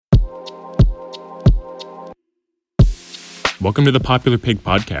Welcome to the Popular Pig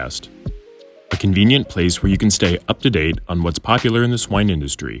Podcast, a convenient place where you can stay up to date on what's popular in the swine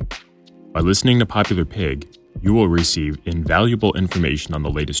industry. By listening to Popular Pig, you will receive invaluable information on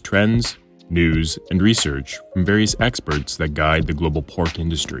the latest trends, news, and research from various experts that guide the global pork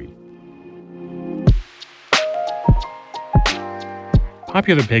industry.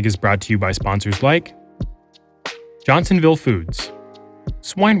 Popular Pig is brought to you by sponsors like Johnsonville Foods,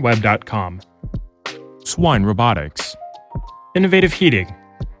 SwineWeb.com, Swine Robotics, Innovative Heating,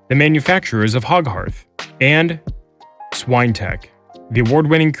 the manufacturers of Hog Hearth, and SwineTech, the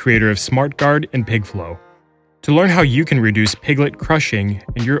award-winning creator of SmartGuard and PigFlow. To learn how you can reduce piglet crushing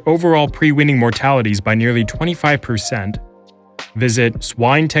and your overall pre-weaning mortalities by nearly 25%, visit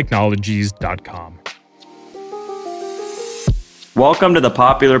swinetechnologies.com. Welcome to the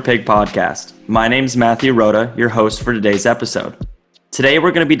Popular Pig Podcast. My name is Matthew Rhoda, your host for today's episode. Today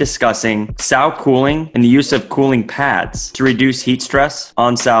we're going to be discussing sow cooling and the use of cooling pads to reduce heat stress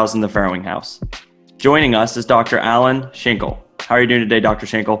on sows in the farrowing house. Joining us is Dr. Alan Schenkel. How are you doing today, Dr.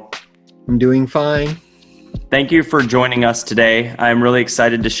 Schenkel? I'm doing fine. Thank you for joining us today. I'm really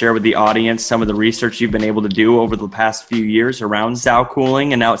excited to share with the audience some of the research you've been able to do over the past few years around sow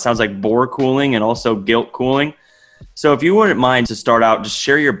cooling, and now it sounds like boar cooling and also gilt cooling. So if you wouldn't mind to start out, just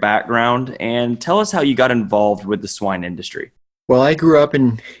share your background and tell us how you got involved with the swine industry. Well, I grew up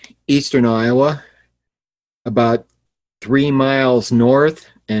in eastern Iowa, about 3 miles north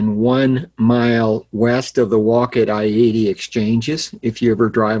and 1 mile west of the Wocket I-80 exchanges, if you ever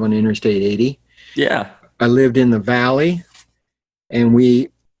drive on Interstate 80. Yeah. I lived in the valley, and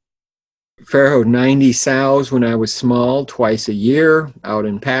we farrowed 90 sows when I was small, twice a year, out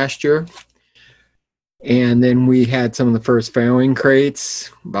in pasture. And then we had some of the first farrowing crates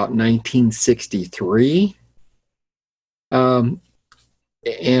about 1963.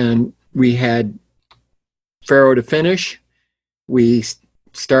 And we had farrow to finish. We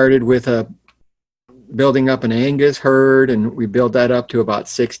started with building up an Angus herd, and we built that up to about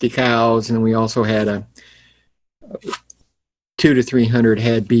 60 cows. And we also had a 200 to 300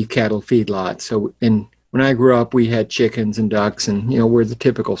 head beef cattle feedlot. So, and when I grew up, we had chickens and ducks, and we're the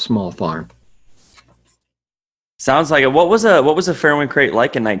typical small farm. Sounds like it. What was a farrowing crate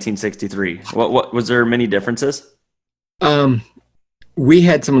like in 1963? What was there many differences? We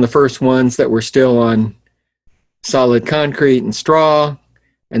had some of the first ones that were still on solid concrete and straw,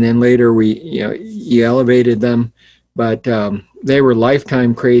 and then later you elevated them. But they were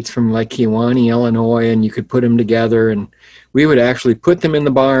lifetime crates from like Kewanee, Illinois, and you could put them together, and we would actually put them in the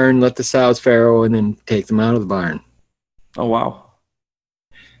barn, let the sows farrow, and then take them out of the barn. Oh, wow.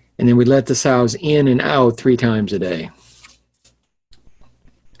 And then we'd let the sows in and out 3 times a day.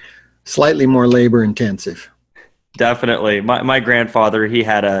 Slightly more labor intensive. Definitely. My grandfather, he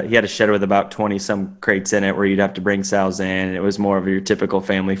had a shed with about 20 some crates in it where you'd have to bring sows in. It was more of your typical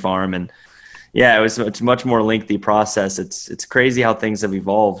family farm, and yeah, it's a much more lengthy process. It's crazy how things have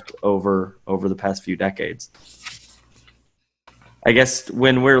evolved over the past few decades. I guess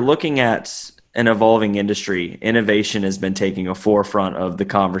when we're looking at an evolving industry, innovation has been taking a forefront of the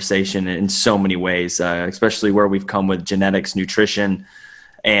conversation in so many ways, especially where we've come with genetics, nutrition,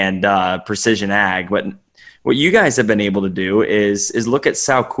 and precision ag. But what you guys have been able to do is look at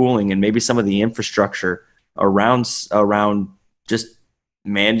sow cooling and maybe some of the infrastructure around just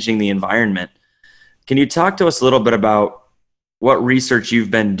managing the environment. Can you talk to us a little bit about what research you've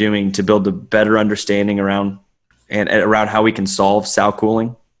been doing to build a better understanding around how we can solve sow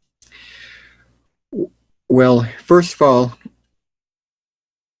cooling? Well, first of all,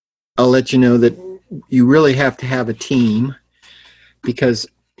 I'll let you know that you really have to have a team, because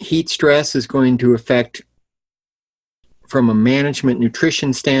heat stress is going to affect, from a management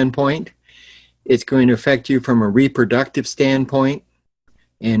nutrition standpoint, it's going to affect you from a reproductive standpoint,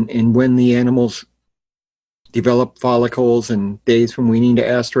 and when the animals develop follicles and days from weaning to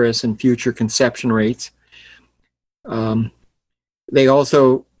estrus and future conception rates. They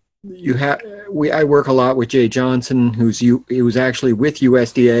also, I work a lot with Jay Johnson, he was actually with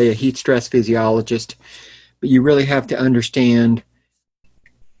USDA, a heat stress physiologist, but you really have to understand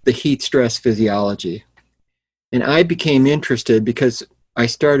the heat stress physiology. And I became interested because I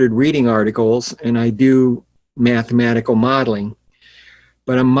started reading articles and I do mathematical modeling.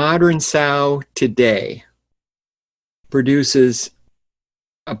 But a modern sow today produces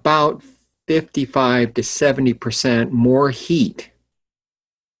about 55 to 70% more heat.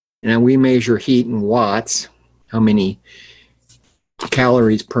 Now we measure heat in watts, how many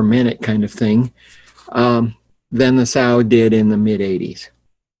calories per minute kind of thing, than the sow did in the mid-'80s.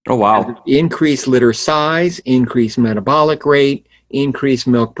 Oh, wow. Increased litter size, increased metabolic rate, increased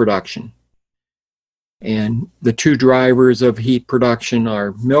milk production. And the two drivers of heat production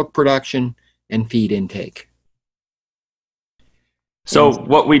are milk production and feed intake. So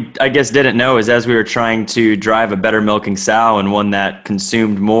what we, I guess, didn't know is as we were trying to drive a better milking sow and one that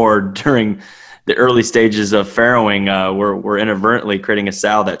consumed more during the early stages of farrowing, we're inadvertently creating a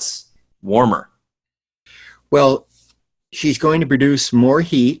sow that's warmer. Well, she's going to produce more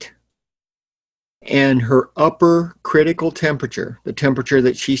heat, and her upper critical temperature, the temperature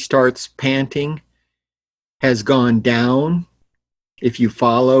that she starts panting, has gone down. If you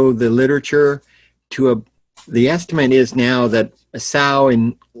follow the literature, the estimate is now that a sow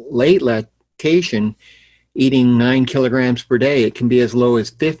in late lactation eating 9 kilograms per day, it can be as low as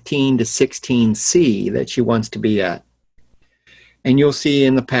 15 to 16 C that she wants to be at. And you'll see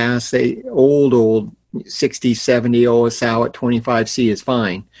in the past, old 60, 70, a sow at 25 C is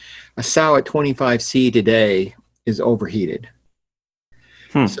fine. A sow at 25 C today is overheated.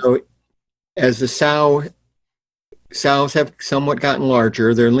 So as the sows have somewhat gotten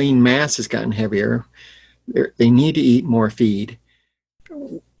larger, their lean mass has gotten heavier, they need to eat more feed.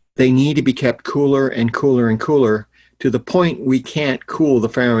 They need to be kept cooler and cooler and cooler to the point we can't cool the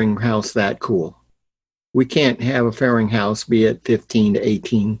farrowing house that cool. We can't have a farrowing house be at 15 to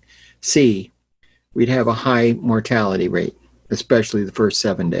 18 C. We'd have a high mortality rate, especially the first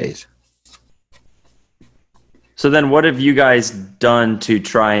 7 days. So then what have you guys done to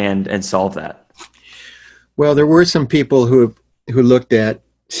try and solve that? Well, there were some people who looked at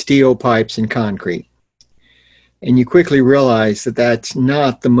steel pipes and concrete. And you quickly realize that that's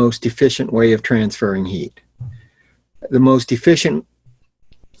not the most efficient way of transferring heat. The most efficient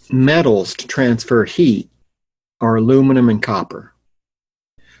metals to transfer heat are aluminum and copper,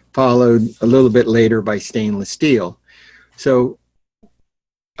 followed a little bit later by stainless steel. So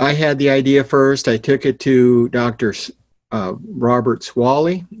I had the idea first. I took it to Dr. Robert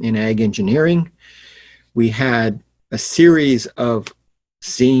Swally in Ag Engineering. We had a series of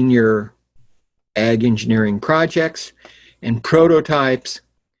senior ag engineering projects and prototypes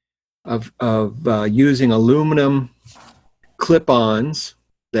of using aluminum clip-ons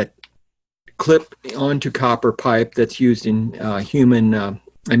that clip onto copper pipe that's used in human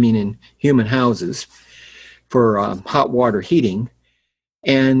houses for hot water heating,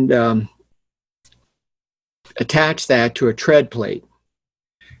 and attach that to a tread plate.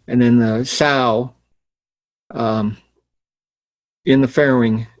 And then the sow in the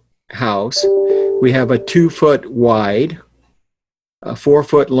farrowing house, we have a 2-foot wide, a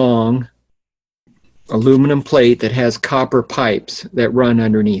 4-foot long aluminum plate that has copper pipes that run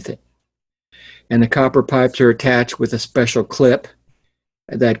underneath it. And the copper pipes are attached with a special clip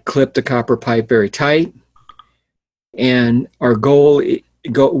that clip the copper pipe very tight. And our goal,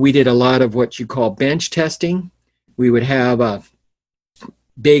 we did a lot of what you call bench testing. We would have a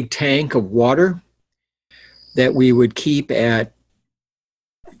big tank of water that we would keep at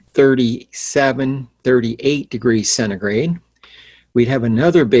 37, 38 degrees centigrade. We'd have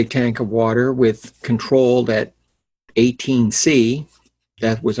another big tank of water controlled at 18 C.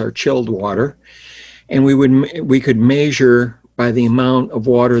 That was our chilled water. And we could measure by the amount of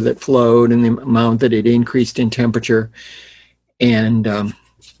water that flowed and the amount that it increased in temperature, and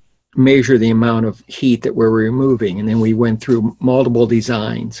measure the amount of heat that we're removing. And then we went through multiple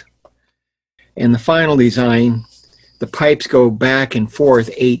designs. And the final design, the pipes go back and forth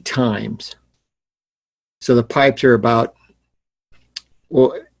 8 times. So the pipes are about,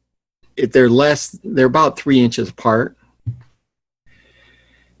 they're about 3 inches apart.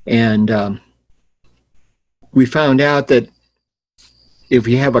 And we found out that if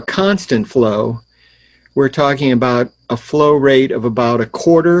you have a constant flow, we're talking about a flow rate of about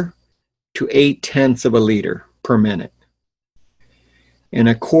 1/4 to 0.8 of a liter per minute. And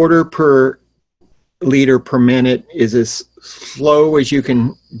 1/4 per liter per minute is as slow as you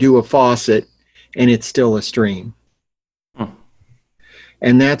can do a faucet, and it's still a stream.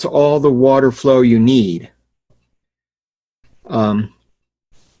 And that's all the water flow you need. Oh,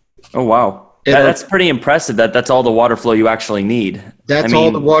 wow. That's pretty impressive. That's all the water flow you actually need. That's all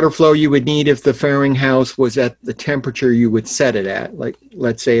the water flow you would need if the farrowing house was at the temperature you would set it at, like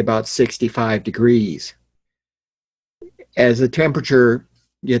let's say about 65 degrees. As the temperature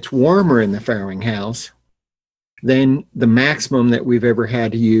gets warmer in the farrowing house, then the maximum that we've ever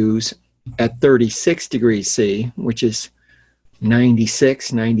had to use at 36 degrees C, which is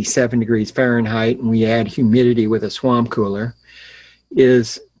 96, 97 degrees Fahrenheit, and we add humidity with a swamp cooler,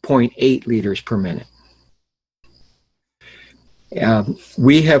 is 0.8 liters per minute.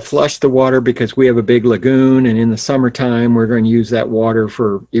 We have flushed the water because we have a big lagoon, and in the summertime, we're going to use that water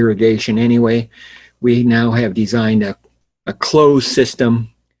for irrigation anyway. We now have designed a closed system,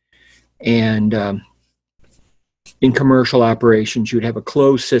 and in commercial operations, you'd have a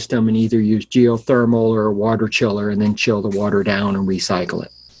closed system and either use geothermal or a water chiller and then chill the water down and recycle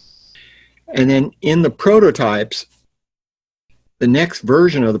it. And then in the prototypes, the next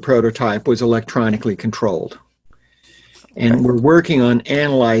version of the prototype was electronically controlled. And we're working on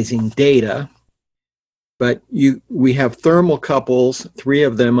analyzing data, but we have thermocouples, 3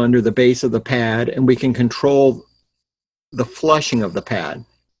 of them under the base of the pad, and we can control the flushing of the pad.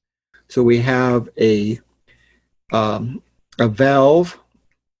 So we have a valve,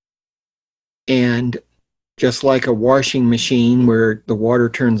 and just like a washing machine where the water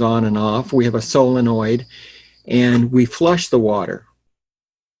turns on and off, we have a solenoid, and we flush the water.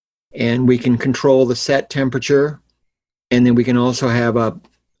 And we can control the set temperature, and then we can also have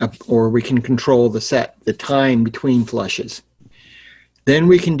or we can control the time between flushes. Then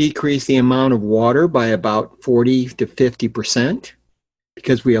we can decrease the amount of water by about 40 to 50%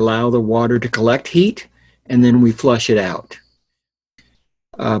 because we allow the water to collect heat, and then we flush it out.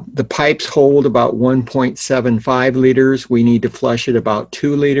 The pipes hold about 1.75 liters. We need to flush it about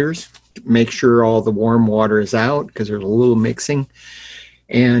 2 liters to make sure all the warm water is out because there's a little mixing.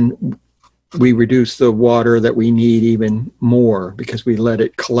 And we reduce the water that we need even more because we let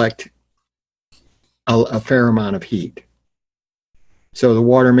it collect a fair amount of heat. So the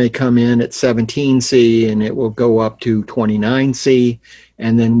water may come in at 17 C and it will go up to 29 C,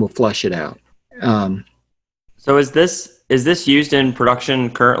 and then we'll flush it out. So is this used in production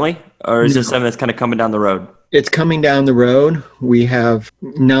currently, or is this something that's kind of coming down the road? It's coming down the road. We have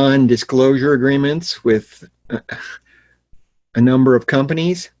non-disclosure agreements with a number of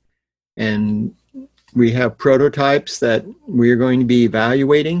companies, and we have prototypes that we are going to be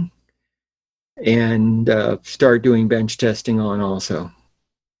evaluating and start doing bench testing on also.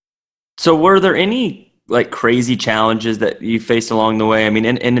 So were there any like crazy challenges that you faced along the way? I mean,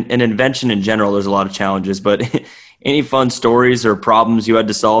 in invention in general, there's a lot of challenges, but any fun stories or problems you had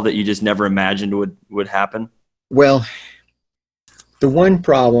to solve that you just never imagined would happen? Well, the one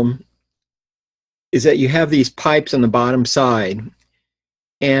problem is that you have these pipes on the bottom side,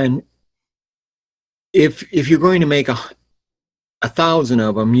 and if you're going to make 1,000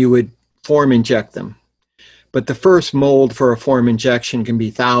 of them, you would form inject them. But the first mold for a form injection can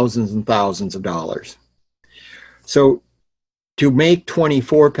be thousands and thousands of dollars. So to make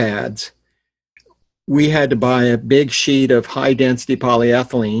 24 pads, we had to buy a big sheet of high density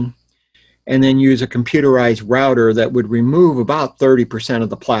polyethylene and then use a computerized router that would remove about 30% of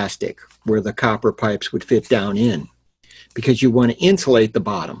the plastic where the copper pipes would fit down in, because you want to insulate the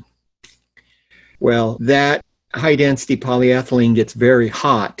bottom. Well, that high density polyethylene gets very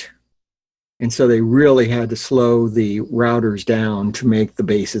hot, and so they really had to slow the routers down to make the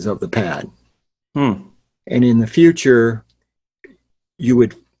bases of the pad. And in the future, you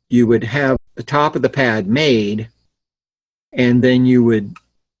would have the top of the pad made, and then you would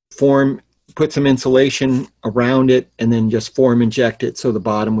put some insulation around it, and then just form inject it so the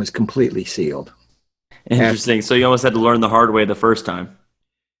bottom was completely sealed. Interesting. So you almost had to learn the hard way the first time.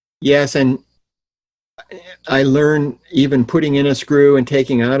 Yes, and I learned even putting in a screw and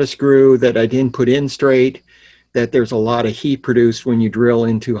taking out a screw that I didn't put in straight, that there's a lot of heat produced when you drill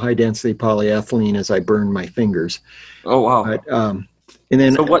into high density polyethylene, as I burned my fingers. Oh, wow. But, and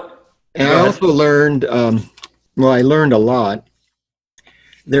then so what? And I also learned, I learned a lot.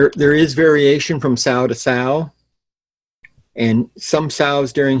 There is variation from sow to sow, and some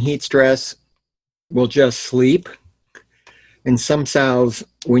sows during heat stress will just sleep, and some sows,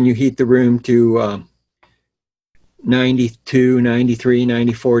 when you heat the room to 92, 93,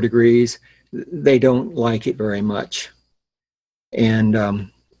 94 degrees, they don't like it very much.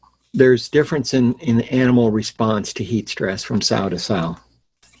 And there's difference in animal response to heat stress from sow to sow.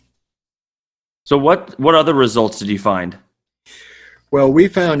 So what other results did you find? Well, we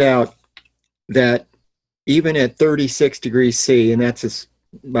found out that even at 36 degrees C, and that's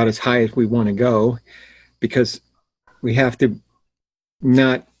about as high as we want to go, because we have to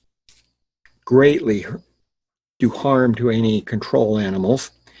not greatly do harm to any control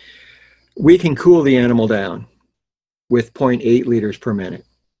animals, we can cool the animal down with 0.8 liters per minute.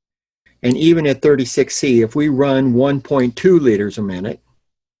 And even at 36 C, if we run 1.2 liters a minute,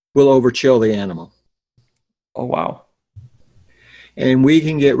 we'll overchill the animal. Oh, wow. And we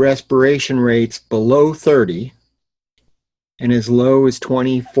can get respiration rates below 30 and as low as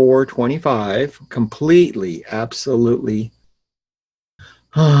 24, 25, completely, absolutely.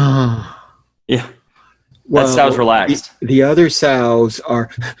 Yeah. That sounds relaxed. The other sows are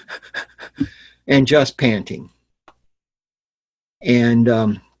and just panting.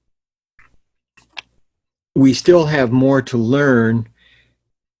 And we still have more to learn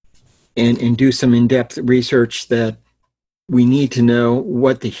and do some in-depth research that we need to know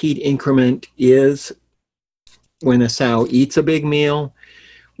what the heat increment is when a sow eats a big meal.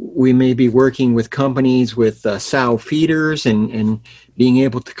 We may be working with companies with sow feeders and being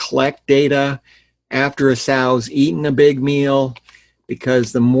able to collect data after a sow's eaten a big meal,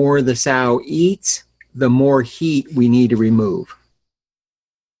 because the more the sow eats, the more heat we need to remove.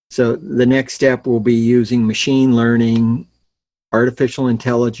 So the next step will be using machine learning, artificial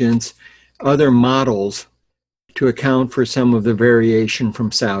intelligence, other models to account for some of the variation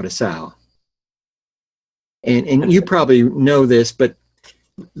from sow to sow. And you probably know this, but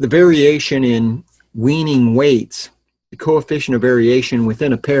the variation in weaning weights, the coefficient of variation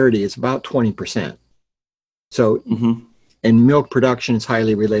within a parity is about 20%. So, and milk production is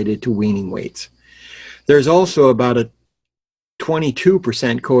highly related to weaning weights. There's also about a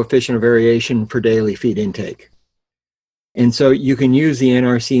 22% coefficient of variation for daily feed intake. And so you can use the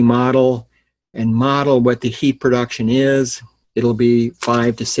NRC model and model what the heat production is. It'll be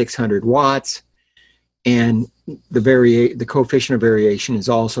 500 to 600 watts. And the coefficient of variation is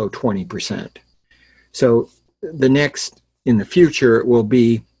also 20%. So the next in the future will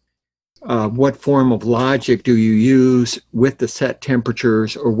be what form of logic do you use with the set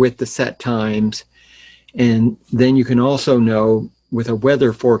temperatures or with the set times? And then you can also know with a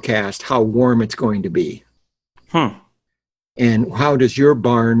weather forecast how warm it's going to be. And how does your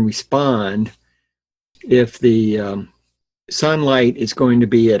barn respond if the sunlight is going to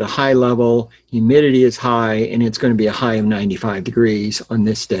be at a high level, humidity is high, and it's going to be a high of 95 degrees on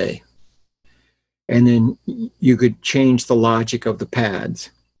this day? And then you could change the logic of the pads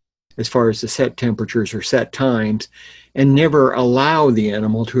as far as the set temperatures or set times, and never allow the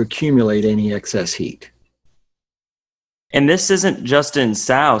animal to accumulate any excess heat. And this isn't just in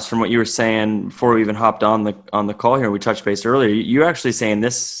sows, from what you were saying before we even hopped on the call here. We touched base earlier. You're actually saying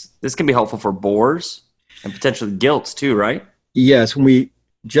this can be helpful for boars and potentially gilts too, right? Yes, we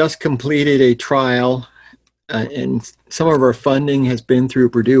just completed a trial, and some of our funding has been through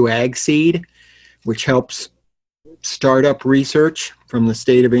Purdue Ag Seed, which helps start up research from the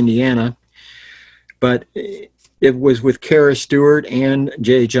state of Indiana. But it was with Kara Stewart and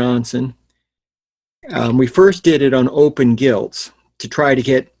Jay Johnson. We first did it on open gilts to try to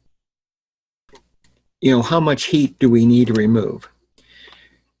get, how much heat do we need to remove?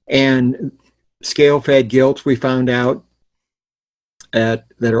 And scale-fed gilts, we found out that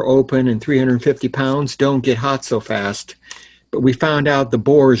are open and 350 pounds don't get hot so fast. But we found out the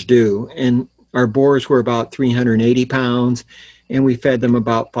boars do. And our boars were about 380 pounds, and we fed them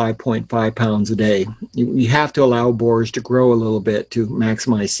about 5.5 pounds a day. You have to allow boars to grow a little bit to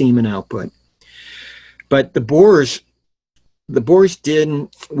maximize semen output. But the boars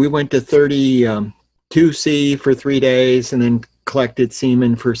didn't. We went to 32C for 3 days and then collected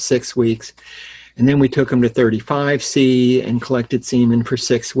semen for 6 weeks. And then we took them to 35C and collected semen for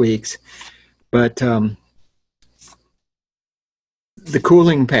 6 weeks. But the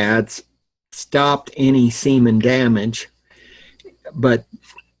cooling pads stopped any semen damage, but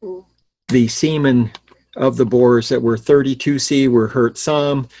the semen of the boars that were 32C were hurt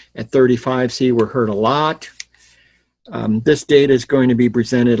some, at 35C were hurt a lot. This data is going to be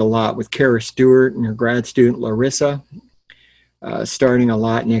presented a lot with Kara Stewart and her grad student Larissa, starting a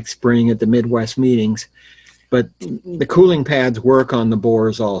lot next spring at the Midwest meetings. But the cooling pads work on the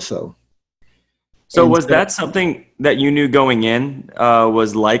boars also. So was that something that you knew going in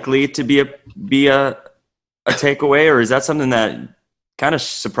was likely to be a takeaway, or is that something that kind of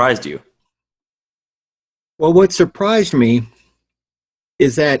surprised you? Well, what surprised me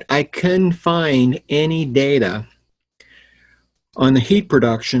is that I couldn't find any data on the heat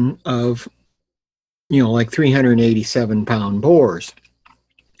production of, like 387 pound boars.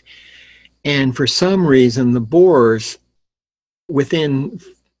 And for some reason, the boars, within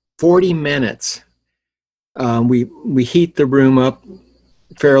 40 minutes, we heat the room up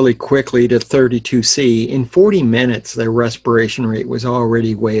fairly quickly to 32C. In 40 minutes, their respiration rate was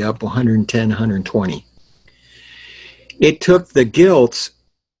already way up 110, 120. It took the gilts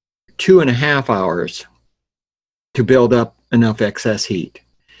 2.5 hours to build up enough excess heat.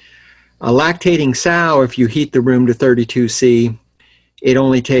 A lactating sow, if you heat the room to 32C, it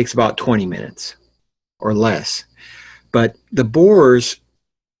only takes about 20 minutes or less. But the boars,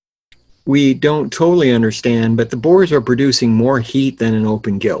 we don't totally understand, but the boars are producing more heat than an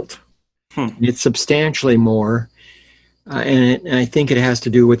open gilt. It's substantially more, and I think it has to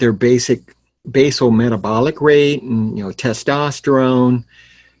do with their basal metabolic rate and testosterone,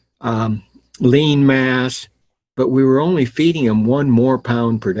 lean mass. But we were only feeding them 1 more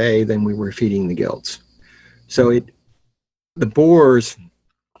pound per day than we were feeding the gilts. So the boars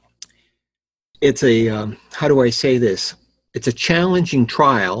it's a how do I say this? It's a challenging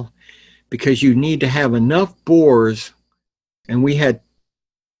trial because you need to have enough boars, and we had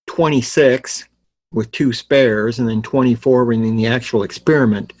 26 with 2 spares, and then 24 in the actual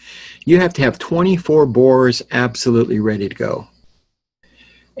experiment. You have to have 24 boars absolutely ready to go.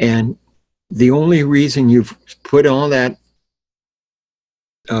 And the only reason you've put all that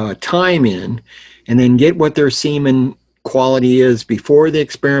time in and then get what their semen quality is before the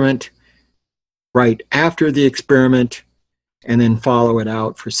experiment, right after the experiment, and then follow it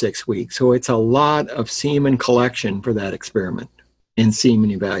out for 6 weeks. So it's a lot of semen collection for that experiment and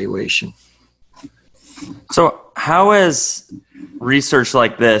semen evaluation. So how has research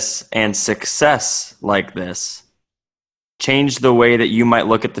like this and success like this changed the way that you might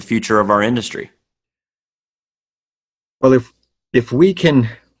look at the future of our industry? Well, if we could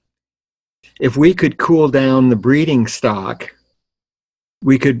cool down the breeding stock,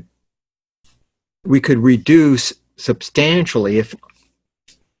 we could reduce substantially, if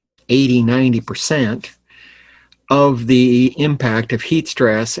 80-90%, of the impact of heat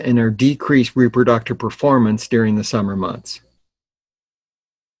stress and our decreased reproductive performance during the summer months.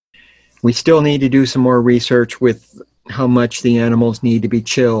 We still need to do some more research with how much the animals need to be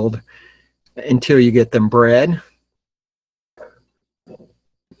chilled until you get them bred.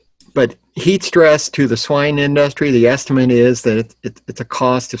 But heat stress to the swine industry, the estimate is that it's a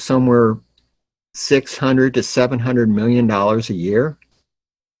cost of somewhere $600 to $700 million a year.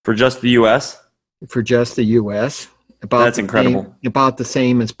 For just the U.S.? For just the U.S. That's incredible. About the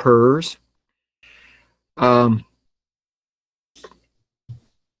same as PRRS.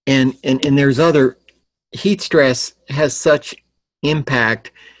 And there's other, heat stress has such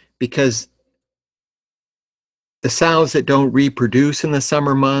impact because the sows that don't reproduce in the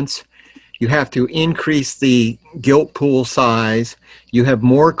summer months, you have to increase the gilt pool size. You have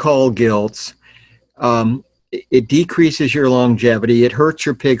more cull gilts. It decreases your longevity. It hurts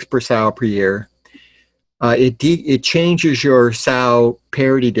your pigs per sow per year. It changes your sow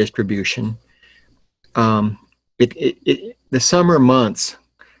parity distribution. The summer months,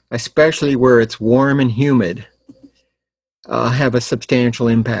 especially where it's warm and humid, have a substantial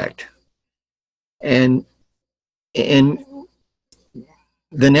impact. And the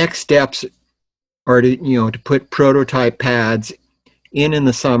next steps are to put prototype pads in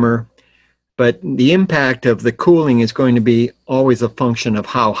the summer, but the impact of the cooling is going to be always a function of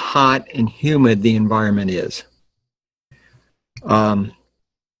how hot and humid the environment is. But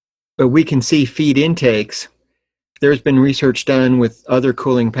we can see feed intakes. There's been research done with other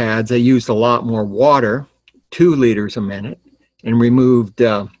cooling pads. They used a lot more water, 2 liters a minute, and removed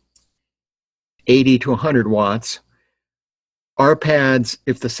 80 to 100 watts. Our pads,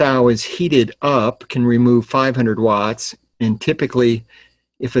 if the sow is heated up, can remove 500 watts, and typically,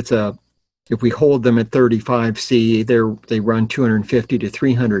 if we hold them at 35 C, they run 250 to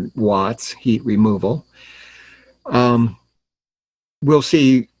 300 watts heat removal. We'll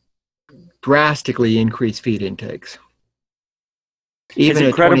see drastically increased feed intakes. It's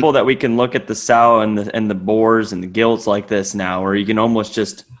incredible that we can look at the sow and the boars and the gilts like this now, where you can almost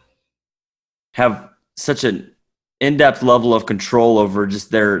just have such an in-depth level of control over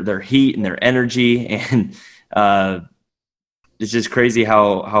just their heat and their energy. And it's just crazy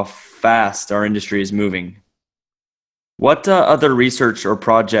how fast our industry is moving. What other research or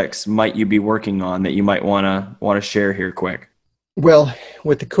projects might you be working on that you might want to share here quick? Well,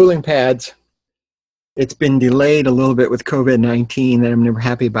 with the cooling pads, it's been delayed a little bit with COVID-19 that I'm never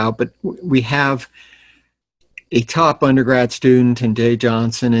happy about, but we have a top undergrad student, and Jay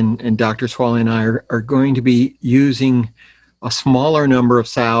Johnson and Dr. Swally and I are going to be using a smaller number of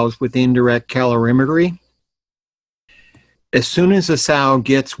sows with indirect calorimetry. As soon as a sow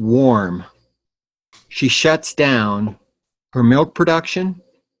gets warm, she shuts down her milk production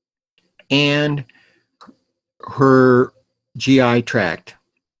and her GI tract.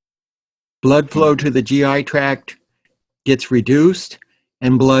 Blood flow to the GI tract gets reduced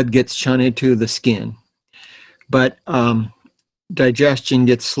and blood gets shunted to the skin. But digestion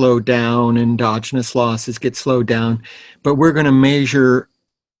gets slowed down, endogenous losses get slowed down. But we're going to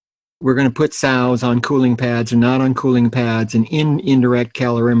put sows on cooling pads and not on cooling pads and in indirect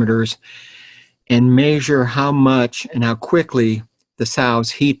calorimeters and measure how much and how quickly the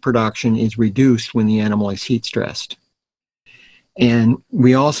sow's heat production is reduced when the animal is heat stressed. And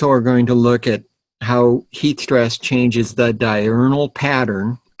we also are going to look at how heat stress changes the diurnal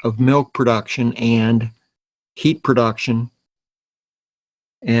pattern of milk production and heat production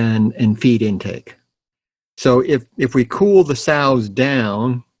and feed intake. So if we cool the sows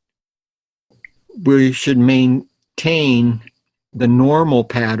down, we should maintain the normal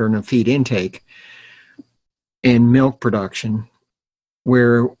pattern of feed intake and milk production,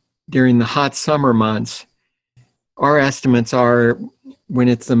 where during the hot summer months, our estimates are when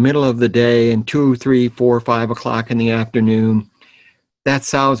it's the middle of the day and 2, 3, 4, 5 o'clock in the afternoon, that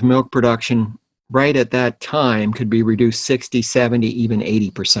sow's milk production right at that time could be reduced 60, 70, even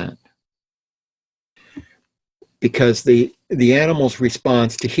 80%. Because the animal's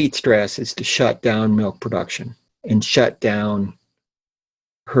response to heat stress is to shut down milk production and shut down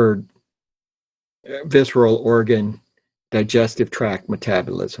her visceral organ digestive tract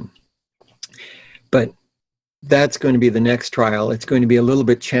metabolism. But that's going to be the next trial. It's going to be a little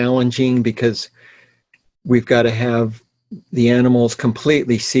bit challenging because we've got to have the animals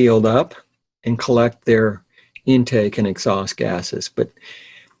completely sealed up and collect their intake and exhaust gases. But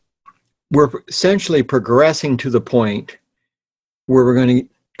we're essentially progressing to the point where we're going to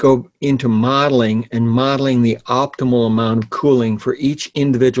go into modeling and modeling the optimal amount of cooling for each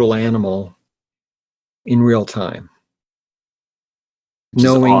individual animal in real time. Which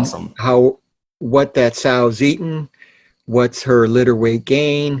knowing is awesome. What that sow's eaten, what's her litter weight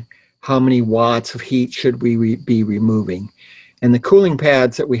gain, how many watts of heat should we be removing. And the cooling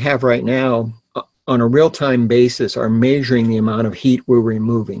pads that we have right now on a real-time basis are measuring the amount of heat we're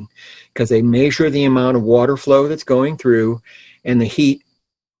removing, because they measure the amount of water flow that's going through and the heat,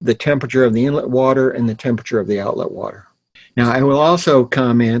 the temperature of the inlet water and the temperature of the outlet water. Now, I will also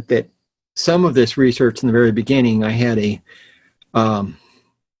comment that some of this research in the very beginning, I had a, how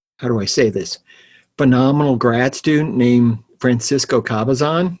do I say this, phenomenal grad student named Francisco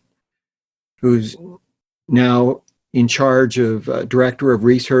Cabazon, who's now in charge of director of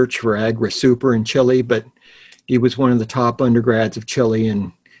research for AgriSuper in Chile, but he was one of the top undergrads of Chile.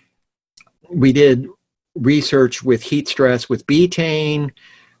 And we did research with heat stress with betaine,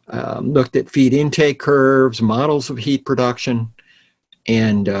 looked at feed intake curves, models of heat production,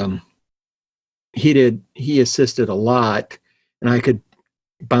 and he assisted a lot, and I could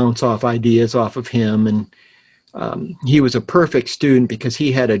bounce off ideas off of him. And he was a perfect student because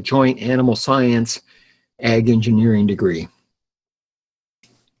he had a joint animal science ag engineering degree.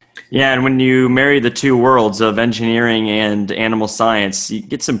 Yeah, and when you marry the two worlds of engineering and animal science, you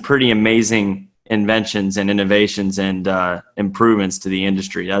get some pretty amazing inventions and innovations and improvements to the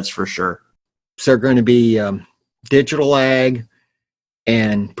industry, that's for sure. So they're going to be digital ag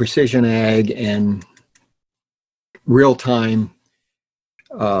and precision ag and real-time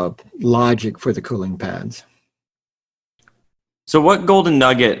logic for the cooling pads. So what golden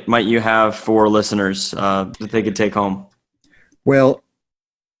nugget might you have for listeners that they could take home? Well,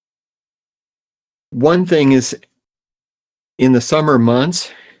 one thing is in the summer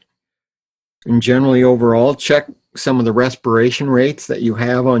months, and generally overall, check some of the respiration rates that you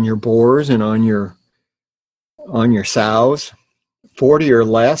have on your boars and on your sows. 40 or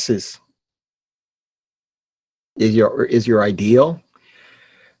less is your ideal.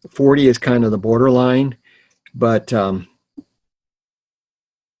 40 is kind of the borderline, but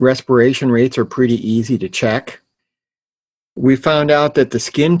respiration rates are pretty easy to check. We found out that the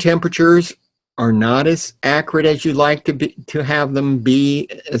skin temperatures are not as accurate as you'd like to have them be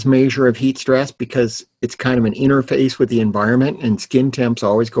as measure of heat stress, because it's kind of an interface with the environment, and skin temps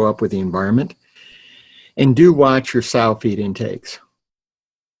always go up with the environment. And do watch your sow feed intakes.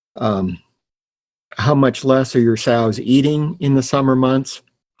 How much less are your sows eating in the summer months?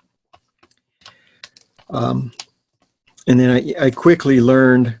 And then I quickly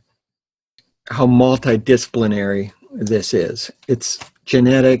learned how multidisciplinary this is. It's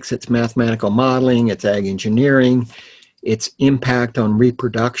genetics, it's mathematical modeling, it's ag engineering, it's impact on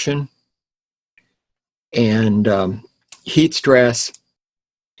reproduction. And heat stress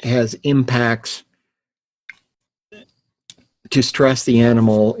has impacts to stress the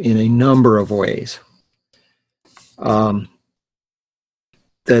animal in a number of ways.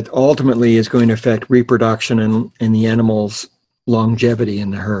 That ultimately is going to affect reproduction and the animal's longevity in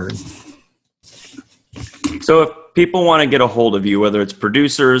the herd. So if people want to get a hold of you, whether it's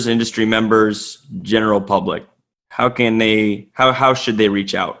producers, industry members, general public, how should they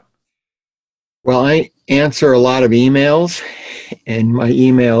reach out? Well, I answer a lot of emails, and my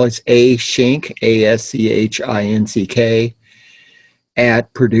email is ashink, ASCHINCK,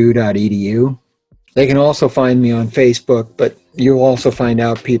 @purdue.edu. They can also find me on Facebook, but you'll also find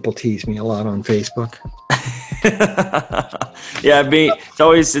out people tease me a lot on Facebook. Yeah, it's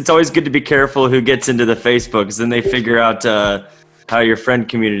always good to be careful who gets into the Facebook, because then they figure out how your friend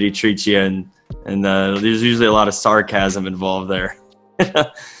community treats you, and there's usually a lot of sarcasm involved there.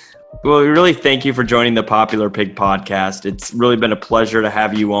 Well, we really thank you for joining the Popular Pig podcast. It's really been a pleasure to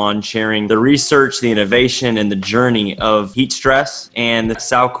have you on, sharing the research, the innovation, and the journey of heat stress and the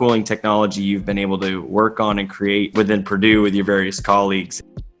sow cooling technology you've been able to work on and create within Purdue with your various colleagues.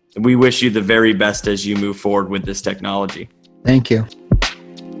 We wish you the very best as you move forward with this technology. Thank you.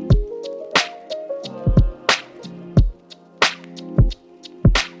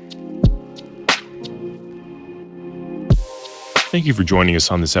 Thank you for joining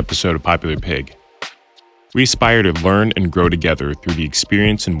us on this episode of Popular Pig. We aspire to learn and grow together through the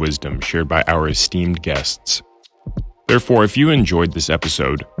experience and wisdom shared by our esteemed guests. Therefore, if you enjoyed this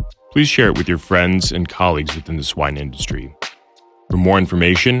episode, please share it with your friends and colleagues within the swine industry. For more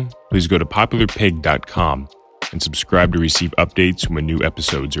information, please go to popularpig.com and subscribe to receive updates when new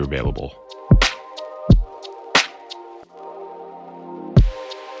episodes are available.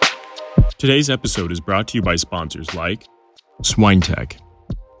 Today's episode is brought to you by sponsors like SwineTech.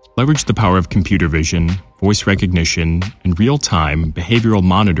 Leverage the power of computer vision, voice recognition, and real-time behavioral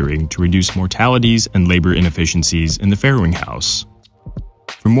monitoring to reduce mortalities and labor inefficiencies in the farrowing house.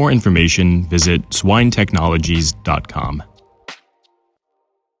 For more information, visit swinetechnologies.com.